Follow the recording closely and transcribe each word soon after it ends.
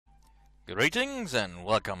Greetings and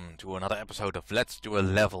welcome to another episode of Let's Do a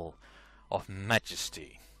Level of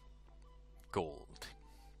Majesty Gold.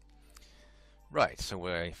 Right, so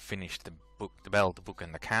I finished the book, the Bell, the Book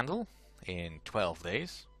and the Candle in 12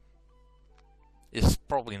 days. It's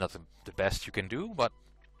probably not the best you can do, but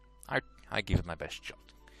I give it my best shot.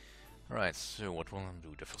 Right, so what will I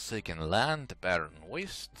do? The Forsaken Land, the Barren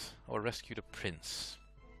Waste, or rescue the Prince?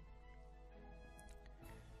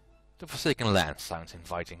 The Forsaken Land sounds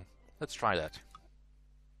inviting. Let's try that.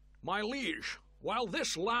 My liege, while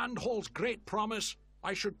this land holds great promise,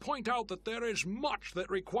 I should point out that there is much that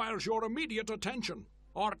requires your immediate attention.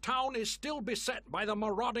 Our town is still beset by the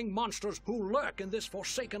marauding monsters who lurk in this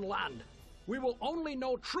forsaken land. We will only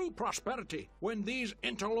know true prosperity when these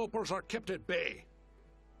interlopers are kept at bay.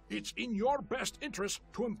 It's in your best interest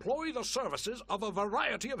to employ the services of a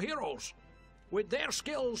variety of heroes. With their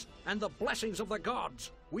skills and the blessings of the gods,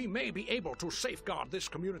 we may be able to safeguard this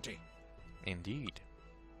community. Indeed.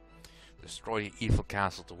 Destroy the evil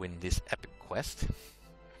castle to win this epic quest.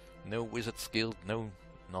 No wizard skill, no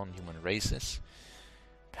non-human races.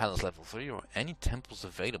 Palace level 3 or any temples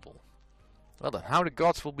available. Well then, how the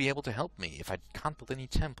gods will be able to help me if I can't build any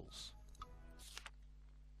temples?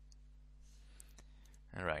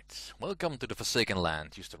 Alright, welcome to the Forsaken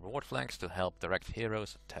Land. Use the reward flags to help direct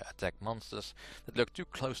heroes attack monsters that look too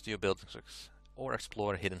close to your buildings or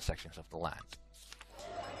explore hidden sections of the land.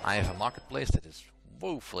 I have a marketplace that is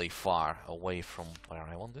woefully far away from where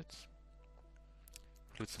I want it.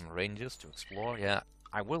 Include some ranges to explore. Yeah,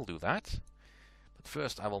 I will do that. But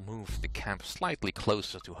first I will move the camp slightly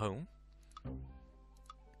closer to home.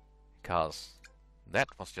 Because that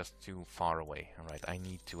was just too far away. Alright, I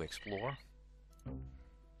need to explore.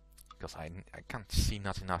 Because I can't see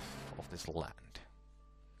not enough of this land.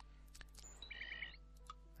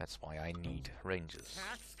 That's why I need ranges.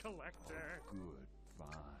 Tax collector. Good, fine.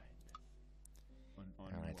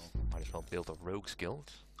 Alright, might as well build a rogues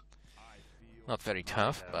guild. Not very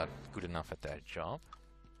tough, but good enough at that job.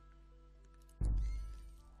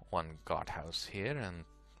 One guardhouse here and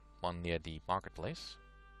one near the marketplace.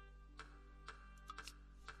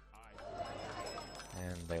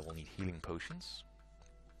 And they will need healing potions.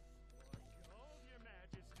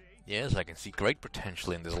 Yes, I can see great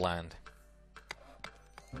potential in this land.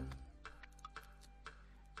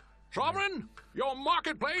 Sovereign, your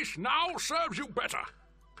marketplace now serves you better.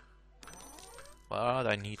 But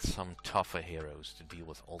I need some tougher heroes to deal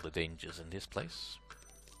with all the dangers in this place.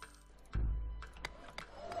 And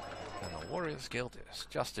the Warriors Guild is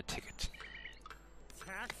just a ticket.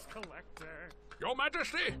 Tax collector. Your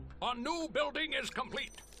Majesty, a new building is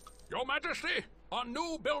complete. Your Majesty, a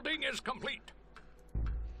new building is complete.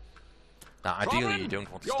 Now, ideally, you don't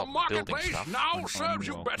want to your stop building marketplace stuff. now serves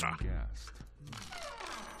you better. Guest.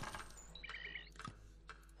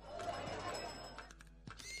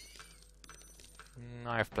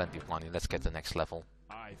 I have plenty of money. Let's get the next level.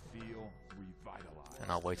 I feel revitalized.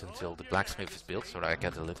 And I'll wait until the blacksmith is built so that I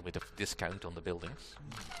get a little bit of discount on the buildings.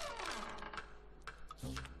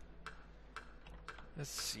 Let's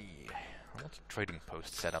see. I want a trading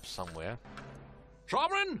post set up somewhere.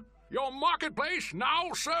 Sovereign, your marketplace now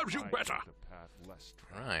serves you I better. took a path less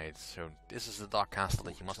traveled. Right, so this is the Dark Castle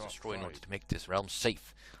that you must destroy in order to make this realm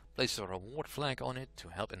safe. Place a reward flag on it to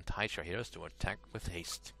help entice your heroes to attack with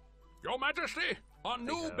haste. Your Majesty, a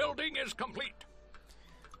new building is complete.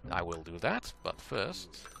 I will do that, but first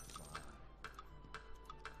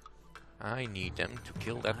I need them to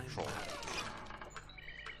kill that troll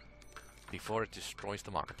before it destroys the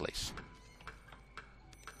marketplace.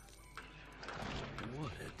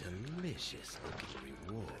 What a delicious looking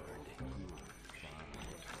reward.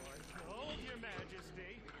 Oh, your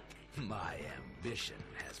majesty. My ambition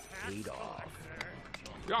has paid off.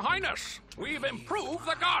 Your Highness, we've improved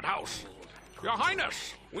the guardhouse. Your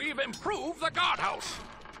Highness, we've improved the guardhouse.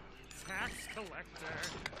 Tax collector.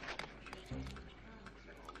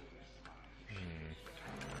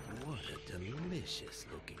 What a delicious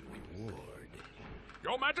looking reward.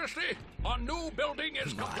 Your Majesty, a new building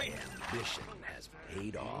is My complete. ambition has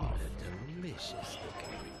paid off. What a delicious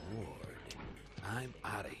looking reward. I'm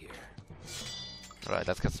out of here. Alright,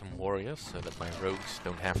 let's get some warriors so that my rogues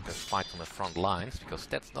don't have to fight on the front lines, because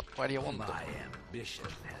that's not where you want them. My ambition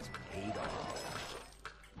has paid off.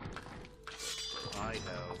 I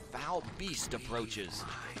know. A foul beast approaches.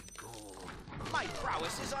 My gold. My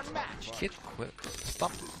prowess is unmatched.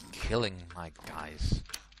 Stop killing my guys.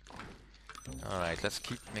 Alright, let's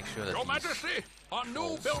make sure that Your these Majesty, a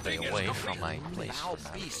new stay building is away complete. from my place Foul for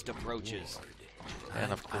now. beast approaches.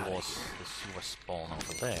 And of course, the sewer spawn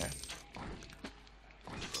over there.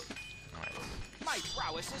 Alright. My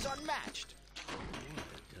prowess is unmatched.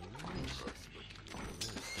 What a delicious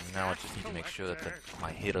Now I just need to make sure that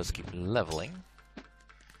my heroes keep leveling.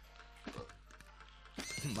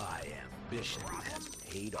 My ambition has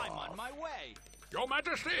paid I'm off. on my way. Your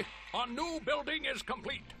Majesty, a new building is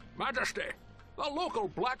complete. Majesty, the local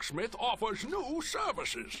blacksmith offers new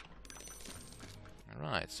services.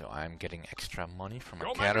 Alright, so I'm getting extra money from a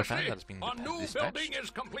Your caravan Majesty, that's been a new dispatched. building is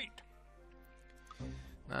complete.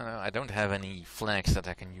 No, I don't have any flags that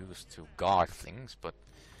I can use to guard things, but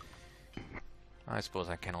I suppose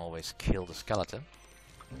I can always kill the skeleton.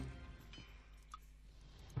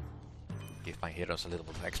 Give my heroes a little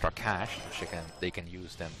bit of extra cash, which they can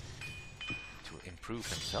use them to improve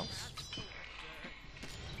themselves.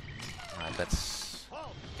 Alright, let's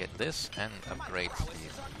get this and upgrade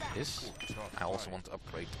this. I also want to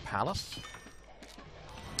upgrade the palace.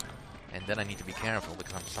 And then I need to be careful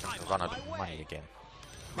because I'm starting to run out of money again.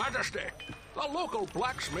 Majesty, the local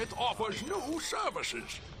blacksmith offers new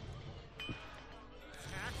services.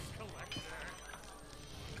 Tax collector.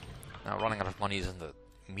 Now running out of money isn't the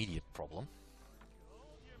immediate problem.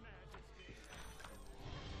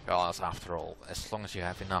 Because after all, as long as you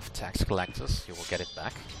have enough tax collectors, you will get it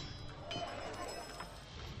back.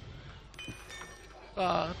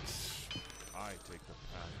 But I take the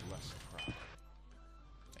path less traveled.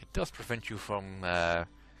 it does prevent you from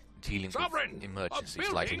dealing Sovereign, with a emergencies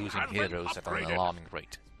like building losing has been heroes at an upgraded. alarming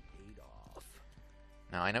rate. Paid off.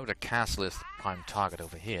 Now I know the castle is the prime target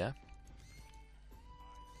over here,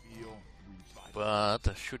 Feel revitalized. but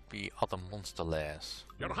there should be other monster lairs.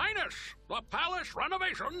 Your Highness, the palace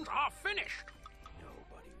renovations are finished.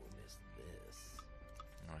 Nobody will miss this.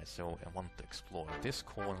 Alright, so I want to explore this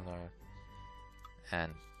corner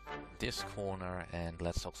and this corner, and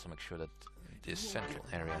let's also make sure that this central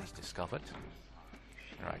area is discovered.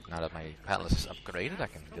 Alright, now that my palace is upgraded, I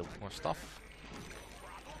can build more stuff.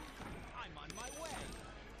 I'm on my way.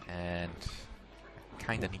 And I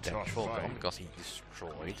kinda need that Tough troll fight. gun because he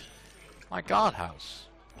destroyed my guardhouse.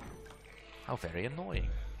 How very annoying.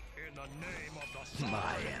 In the name of the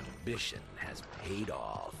My ambition has paid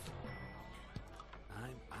off.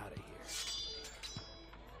 I'm out of here.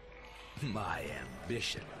 My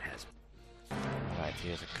ambition has... Alright,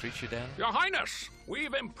 here's a creature den, Your Highness,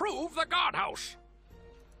 we've improved the guardhouse.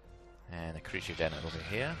 and a creature den over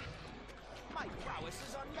here. My prowess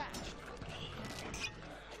is unmatched.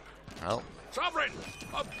 Well, Sovereign,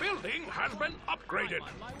 a building has been upgraded.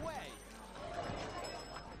 I'm on my way.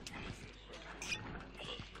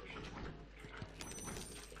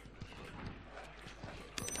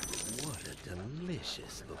 What a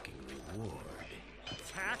delicious looking reward.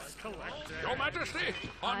 tax collector. Your Majesty,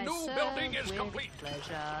 a I new serve building is with complete.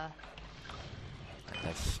 pleasure.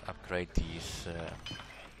 let's upgrade these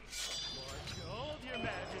Gold, your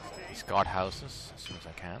majesty. these guardhouses as soon as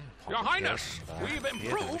I can. Your Pop it here, Highness, and, we've here, they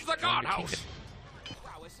improved wish the to join guardhouse. kingdom.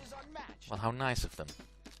 Prowess is unmatched. Well, how nice of them.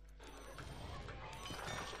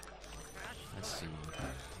 Let's see.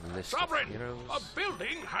 List Sovereign, of heroes. a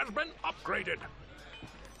building has been upgraded.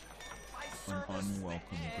 My An service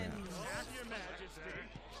unwelcome ends. guest. Have your majesty.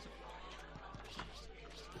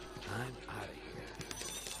 I'm out of here.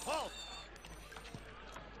 Halt!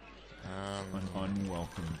 An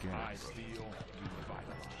unwelcome guest. I feel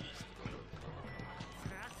revitalized.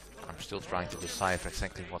 I'm still trying to decipher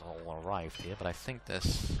exactly what all arrived here, but I think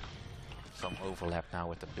there's some overlap now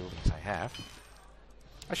with the buildings I have.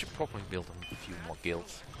 I should probably build a few more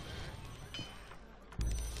guilds.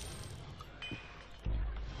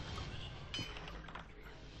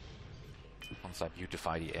 Once I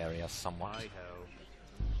beautify the area somewhat.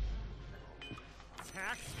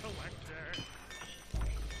 Tax collector.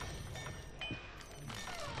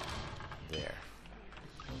 There.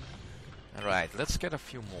 Alright, let's get a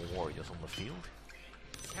few more warriors on the field.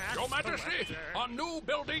 Tax Your Majesty, collector. a new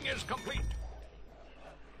building is complete.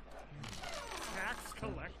 Tax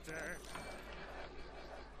collector.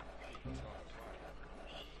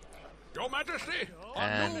 Your Majesty, a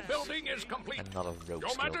And new building is complete. Another rogue Your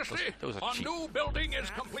skill. Majesty, Those are a cheap. new building is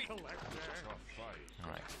Tax complete. collector.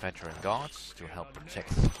 Alright, veteran guards to help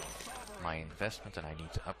protect my investment, and I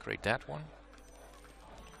need to upgrade that one.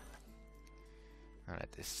 Alright,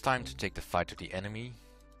 it's time to take the fight to the enemy.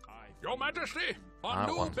 Your Majesty, a I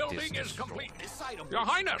new want building this is complete. This item Your will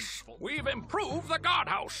Highness, be useful. we've improved the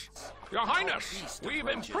guardhouse. Your Highness, we've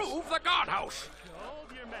improved the guardhouse.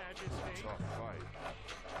 Gold, your majesty. Tough fight.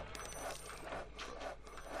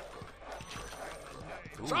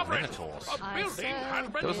 Ooh, Sovereign, minotaurs. a I building has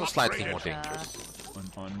serve been Those are slightly upgraded. more dangerous.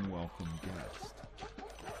 An unwelcome guest.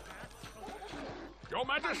 Your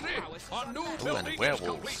Majesty, a new Ooh, and building is complete.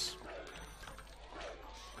 werewolves.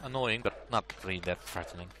 Annoying, but not really that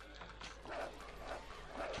threatening.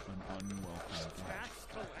 An unwelcome guest. Tax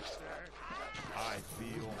collector.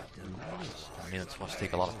 I mean, it must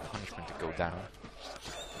take a lot of punishment to go down.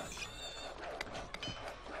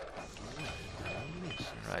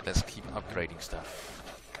 Right, let's keep upgrading stuff.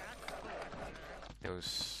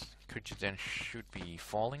 Those creatures then should be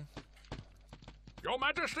falling. Your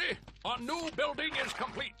Majesty, a new building is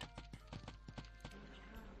complete.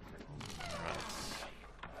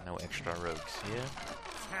 Right. No extra rogues here.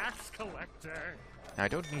 Tax collector. Now, I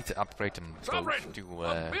don't need to upgrade them Sovereign, both to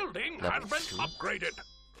the building has level been 2. upgraded.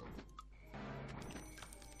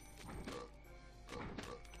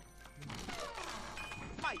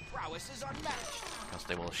 My prowess is unmatched. Because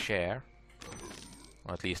they will share.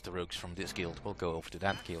 Or at least the rogues from this guild will go over to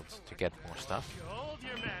that guild to get more stuff. Gold,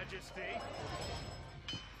 your majesty.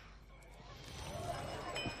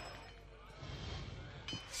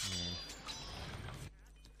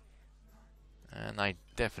 And I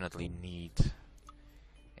definitely need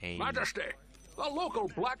a... Majesty, the local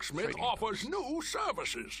blacksmith Trading offers new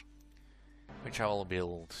services. which I will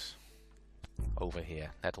build over here.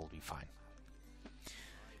 That will be fine.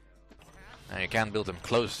 Now you can build them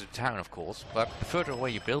closer to town, of course, but the further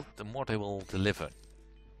away you build, the more they will deliver.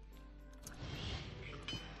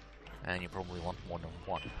 And you probably want more than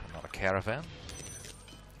one. Another caravan,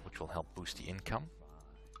 which will help boost the income.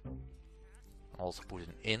 Also put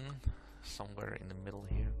an inn somewhere in the middle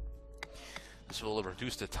here. This will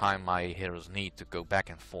reduce the time my heroes need to go back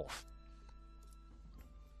and forth.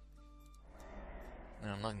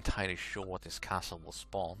 And I'm not entirely sure what this castle will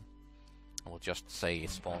spawn. I will just say it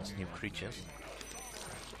spawns new creatures.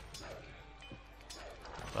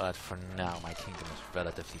 But for now my kingdom is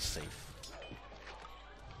relatively safe.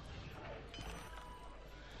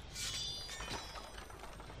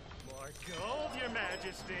 More gold, your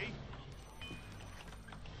majesty.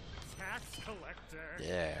 Tax collector.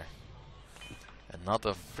 There.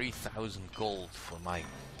 Another 3,000 gold for my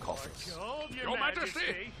coffers. Gold, Your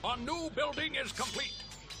Majesty, a new building is complete.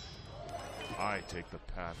 I take the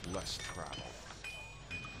path less traveled.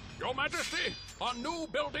 Your Majesty, a new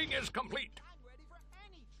building is complete. I'm ready for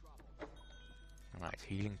any trouble. Right,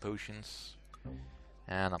 healing potions.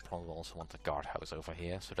 And I probably also want a guardhouse over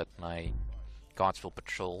here so that my guards will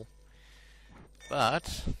patrol. But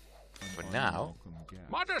for now, Unwelcome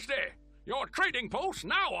guest. Majesty, your trading post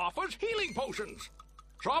now offers healing potions.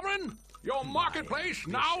 Sovereign, your marketplace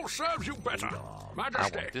now serves you better. Majesty,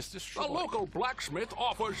 I want this the destroyed. local blacksmith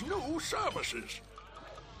offers new services.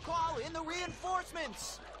 Call in the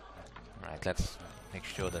reinforcements. right, let's make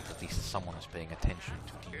sure that at least someone is paying attention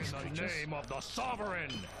to these creatures. of the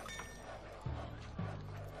sovereign.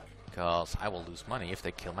 Because I will lose money if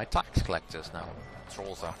they kill my tax collectors now.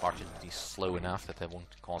 Trolls are fortunately slow enough that they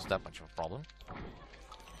won't cause that much of a problem.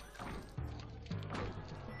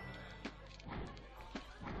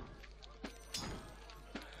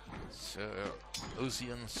 So,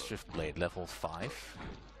 Ozian Swiftblade, level 5.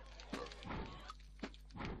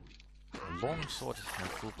 Longsword and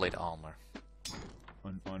full blade armor.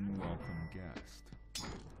 An unwelcome guest.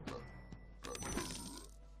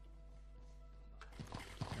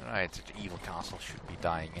 Alright, the evil castle should be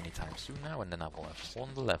dying anytime soon now, and then I will have won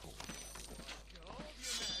the level.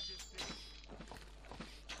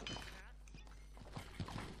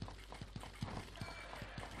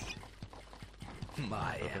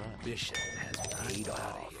 My ambition has paid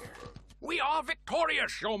off. We are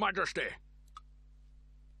victorious, Your Majesty.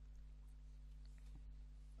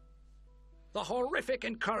 The horrific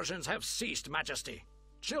incursions have ceased, Majesty.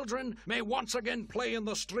 Children may once again play in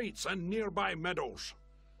the streets and nearby meadows.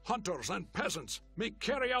 Hunters and peasants may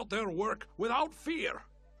carry out their work without fear.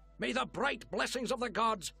 May the bright blessings of the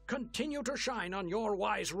gods continue to shine on your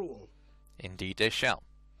wise rule. Indeed they shall.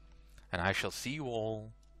 And I shall see you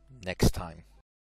all next time.